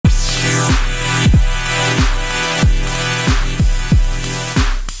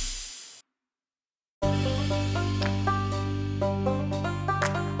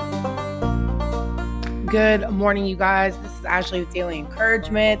Good morning, you guys. This is Ashley with Daily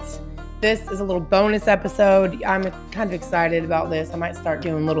Encouragement. This is a little bonus episode. I'm kind of excited about this. I might start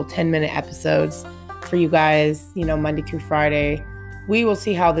doing little 10-minute episodes for you guys, Monday through Friday. We will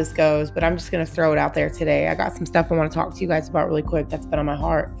see how this goes, but I'm just going to throw it out there today. I got some stuff I want to talk to you guys about really quick that's been on my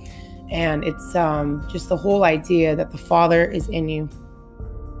heart. And it's just the whole idea that the Father is in you.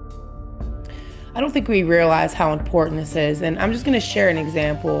 I don't think we realize how important this is. And I'm just going to share an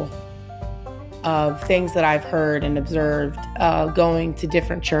example of things that I've heard and observed going to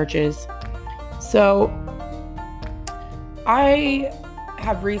different churches. So I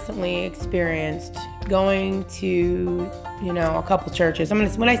have recently experienced going to, a couple churches.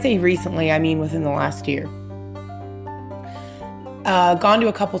 When I say recently, I mean within the last year. Gone to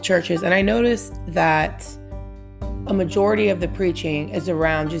a couple churches, and I noticed that a majority of the preaching is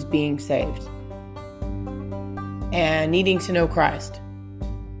around just being saved and needing to know Christ.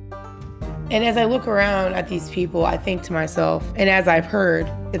 And as I look around at these people, I think to myself, and as I've heard,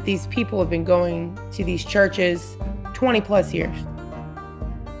 that these people have been going to these churches 20 plus years.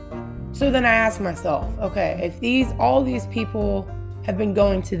 So then I ask myself, okay, if all these people have been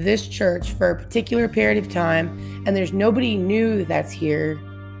going to this church for a particular period of time, and there's nobody new that's here,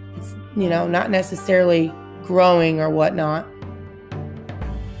 it's, not necessarily growing or whatnot,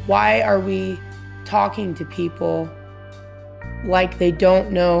 why are we talking to people like they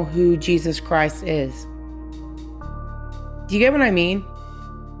don't know who Jesus Christ is? Do you get what I mean?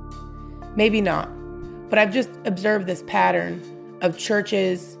 Maybe not. But I've just observed this pattern of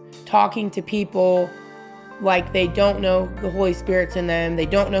churches talking to people like they don't know the Holy Spirit's in them. They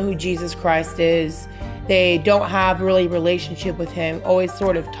don't know who Jesus Christ is. They don't have really a relationship with him. Always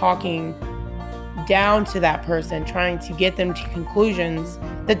sort of talking down to that person, trying to get them to conclusions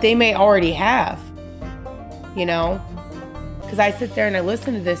that they may already have, Because I sit there and I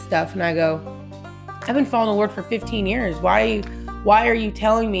listen to this stuff and I go, I've been following the Lord for 15 years. Why are you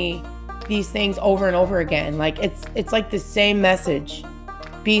telling me these things over and over again? Like it's like the same message.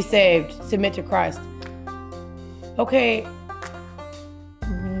 Be saved, submit to Christ. Okay,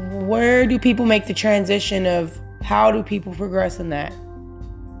 where do people make the transition of how do people progress in that?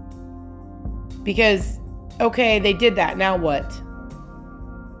 Because, okay, they did that, now what?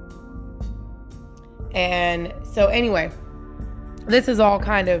 And so anyway, this is all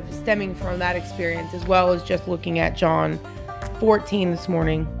kind of stemming from that experience, as well as just looking at John 14 this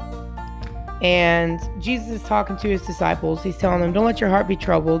morning. And Jesus is talking to his disciples. He's telling them, don't let your heart be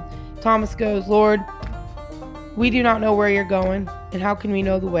troubled. Thomas goes, Lord, we do not know where you're going, and how can we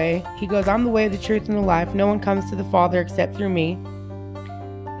know the way? He goes, I'm the way, the truth, and the life. No one comes to the Father except through me.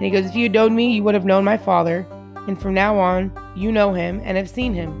 And he goes, if you had known me, you would have known my Father. And from now on, you know him and have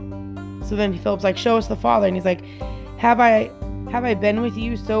seen him. So then Philip's like, show us the Father. And he's like, have I been with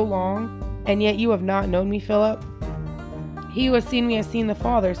you so long, and yet you have not known me, Philip? He who has seen me has seen the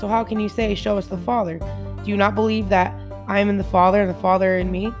Father. So how can you say, show us the Father? Do you not believe that I am in the Father and the Father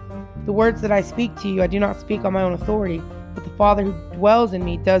in me? The words that I speak to you, I do not speak on my own authority, but the Father who dwells in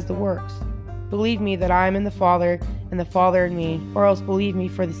me does the works. Believe me that I am in the Father and the Father in me, or else believe me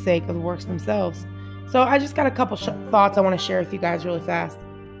for the sake of the works themselves. So I just got a couple thoughts I want to share with you guys really fast.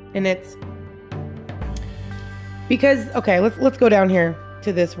 And it's because, okay, let's go down here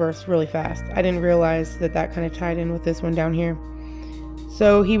to this verse really fast. I didn't realize that kind of tied in with this one down here.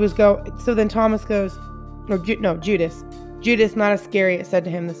 So so then Thomas goes, Judas, not Iscariot, said to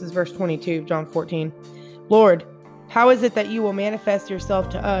him, this is verse 22, John 14, Lord, how is it that you will manifest yourself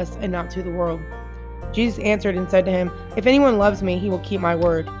to us and not to the world? Jesus answered and said to him, if anyone loves me, he will keep my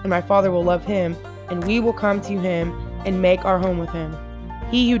word, and my Father will love him, and we will come to him and make our home with him.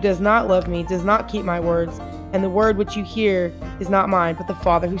 He who does not love me does not keep my words, and the word which you hear is not mine, but the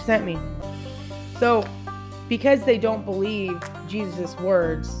Father who sent me. So, because they don't believe Jesus'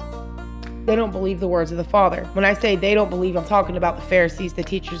 words, they don't believe the words of the Father. When I say they don't believe, I'm talking about the Pharisees, the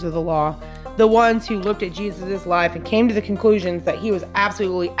teachers of the law, the ones who looked at Jesus' life and came to the conclusions that he was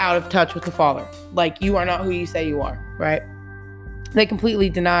absolutely out of touch with the Father. Like, you are not who you say you are, right? They completely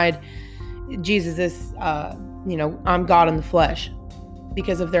denied Jesus' I'm God in the flesh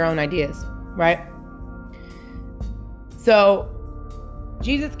because of their own ideas, right? So,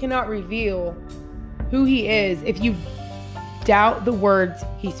 Jesus cannot reveal who he is if you doubt the words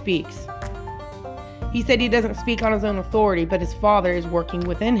he speaks. He said he doesn't speak on his own authority, but his Father is working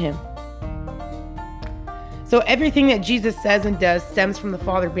within him. So everything that Jesus says and does stems from the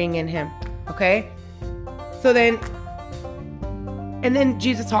Father being in him, okay? So then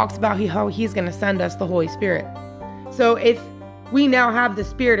Jesus talks about how he's going to send us the Holy Spirit. So if we now have the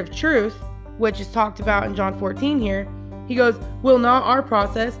Spirit of truth, which is talked about in John 14 here, he goes, will not our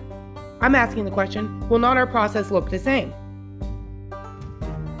process I'm asking the question, will not our process look the same?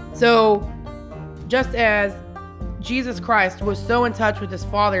 So just as Jesus Christ was so in touch with his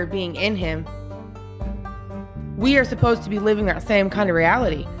Father being in him, we are supposed to be living that same kind of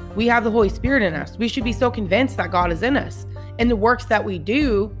reality. We have the Holy Spirit in us. We should be so convinced that God is in us. And the works that we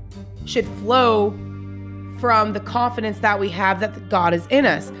do should flow from the confidence that we have that God is in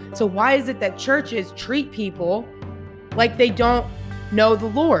us. So why is it that churches treat people like they don't know the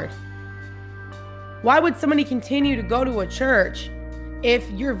Lord? Why would somebody continue to go to a church if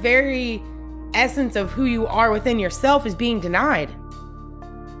your very essence of who you are within yourself is being denied?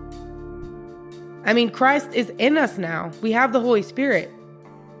 I mean, Christ is in us now. We have the Holy Spirit.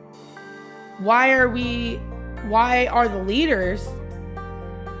 Why are the leaders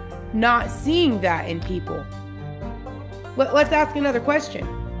not seeing that in people? Let's ask another question.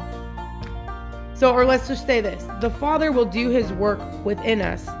 Or let's just say this. The Father will do his work within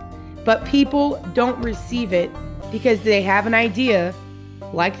us, but people don't receive it because they have an idea,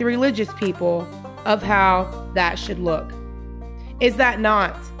 like the religious people, of how that should look. Is that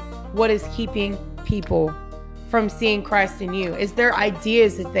not what is keeping people from seeing Christ in you? Is there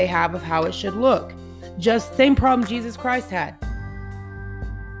ideas that they have of how it should look? Just same problem Jesus Christ had.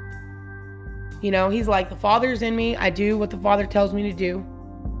 He's like, the Father's in me. I do what the Father tells me to do.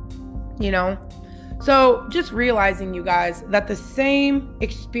 So just realizing, you guys, that the same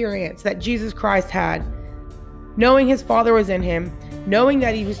experience that Jesus Christ had, knowing his Father was in him, knowing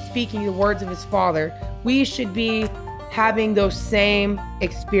that he was speaking the words of his Father, we should be having those same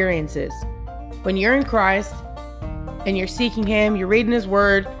experiences. When you're in Christ and you're seeking him, you're reading his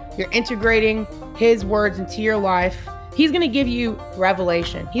word, you're integrating his words into your life, he's going to give you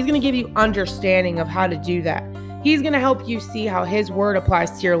revelation. He's going to give you understanding of how to do that. He's going to help you see how his word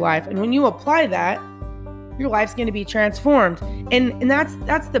applies to your life. And when you apply that, your life's going to be transformed. And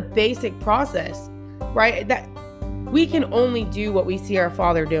that's the basic process, right? That we can only do what we see our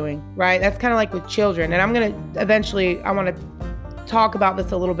Father doing, right? That's kind of like with children. And I'm going to eventually, I want to talk about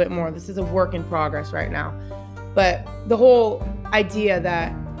this a little bit more. This is a work in progress right now. But the whole idea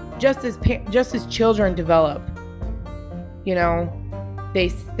that just as children develop,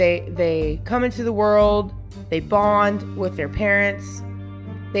 they come into the world, they bond with their parents,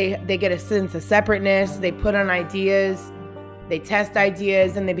 they get a sense of separateness, they put on ideas, they test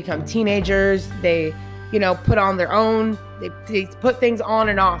ideas, and they become teenagers, they put on their own, they put things on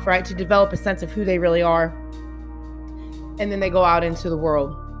and off, right, to develop a sense of who they really are. And then they go out into the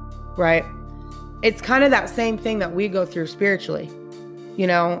world, right? It's kind of that same thing that we go through spiritually,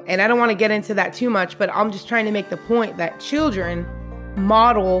 and I don't want to get into that too much, but I'm just trying to make the point that children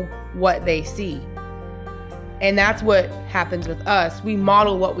model what they see. And that's what happens with us. We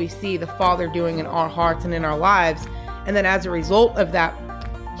model what we see the Father doing in our hearts and in our lives. And then as a result of that,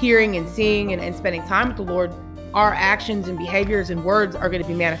 hearing and seeing and spending time with the Lord, our actions and behaviors and words are going to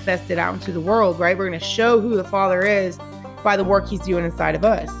be manifested out into the world, right? We're going to show who the Father is by the work he's doing inside of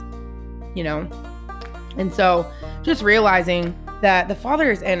us, And so just realizing that the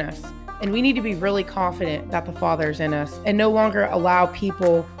Father is in us, and we need to be really confident that the Father is in us and no longer allow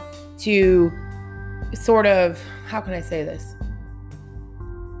people to sort of, how can I say this?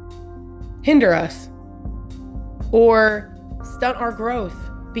 Hinder us or stunt our growth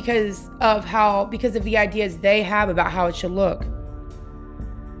because of the ideas they have about how it should look.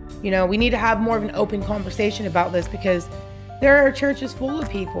 We need to have more of an open conversation about this, because there are churches full of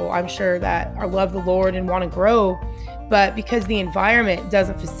people, I'm sure, that love the Lord and want to grow, but because the environment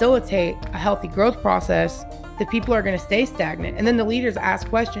doesn't facilitate a healthy growth process, the people are going to stay stagnant. And then the leaders ask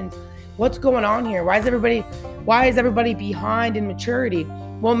questions. What's going on here? Why is everybody behind in maturity?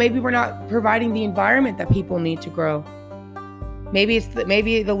 Well, maybe we're not providing the environment that people need to grow. Maybe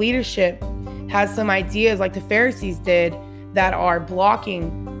the leadership has some ideas like the Pharisees did that are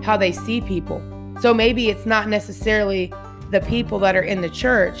blocking how they see people. So maybe it's not necessarily the people that are in the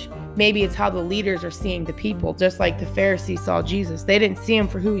church. Maybe it's how the leaders are seeing the people, just like the Pharisees saw Jesus. They didn't see him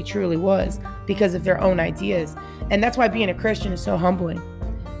for who he truly was because of their own ideas. And that's why being a Christian is so humbling.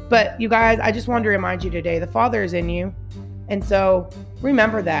 But you guys, I just wanted to remind you today, the Father is in you. And so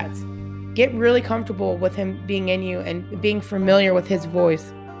remember that. Get really comfortable with him being in you and being familiar with his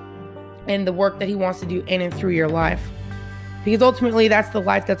voice and the work that he wants to do in and through your life. Because ultimately, that's the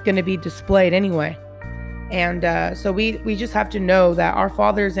life that's going to be displayed anyway. And so we just have to know that our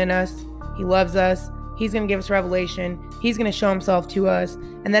Father is in us. He loves us. He's going to give us revelation. He's going to show himself to us.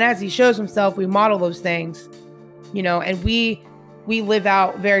 And then as he shows himself, we model those things, and we live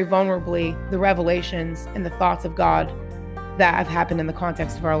out very vulnerably the revelations and the thoughts of God that have happened in the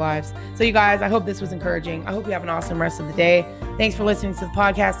context of our lives. So you guys, I hope this was encouraging. I hope you have an awesome rest of the day. Thanks for listening to the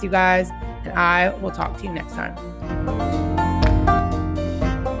podcast, you guys, and I will talk to you next time.